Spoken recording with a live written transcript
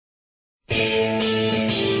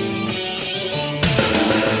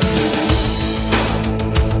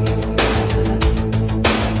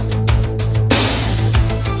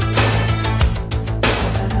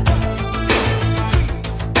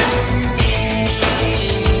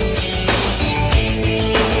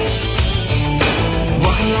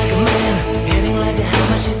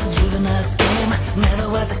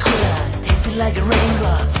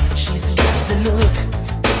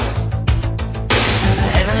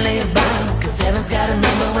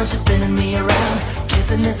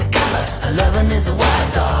kissing is a color, her loving is a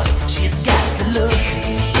wild dog. She's got the look.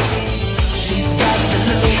 She's got the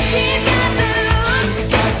look. She's got the look. She's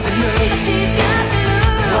got the look. She's got the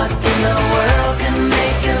look. What in the world can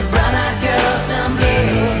make a brown-eyed girl turn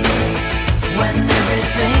blue? When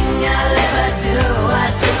everything I'll ever do, I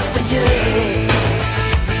do for you.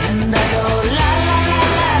 And I go la la la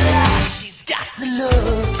la la. She's got the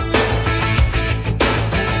look.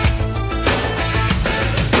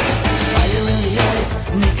 Fire in the eyes,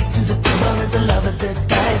 naked to the core as a lover's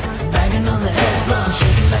disguise. Banging on the head drum,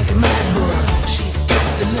 shaking like a mad bull. She's got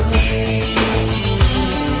the look.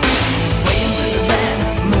 Swaying through the band,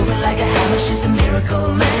 moving like a hammer. She's a miracle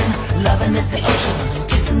man. Loving is the ocean.